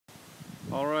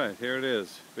Alright, here it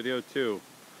is, video 2.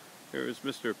 Here is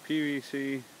Mr.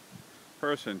 PVC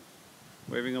person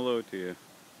waving hello to you.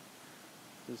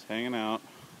 Just hanging out.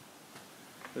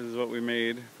 This is what we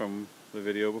made from the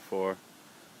video before.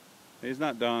 He's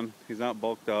not done, he's not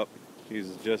bulked up.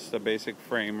 He's just a basic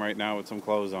frame right now with some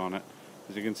clothes on it.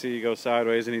 As you can see, he goes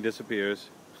sideways and he disappears.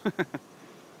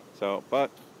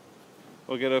 But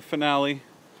we'll get a finale.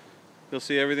 You'll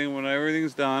see everything when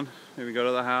everything's done. Maybe go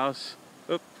to the house.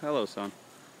 Oop, hello son.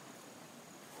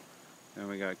 And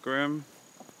we got Grim.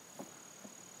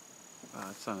 Wow,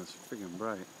 that sun is freaking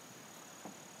bright.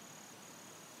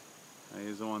 And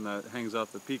he's the one that hangs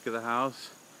off the peak of the house.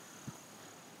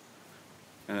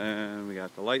 And we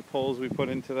got the light poles we put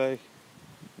in today.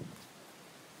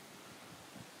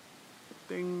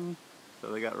 Ding!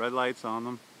 So they got red lights on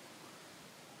them.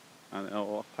 And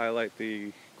it'll highlight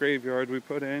the graveyard we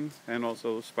put in, and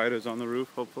also spiders on the roof,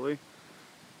 hopefully.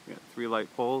 We got 3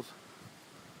 light poles.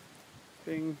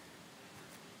 Ding!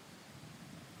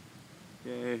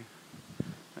 Yay!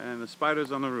 And the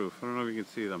spiders on the roof. I don't know if you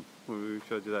can see them. We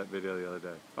showed you that video the other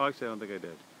day. Oh, actually, I don't think I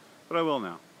did. But I will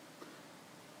now.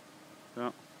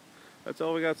 So, that's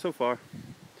all we got so far.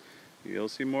 You'll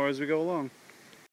see more as we go along.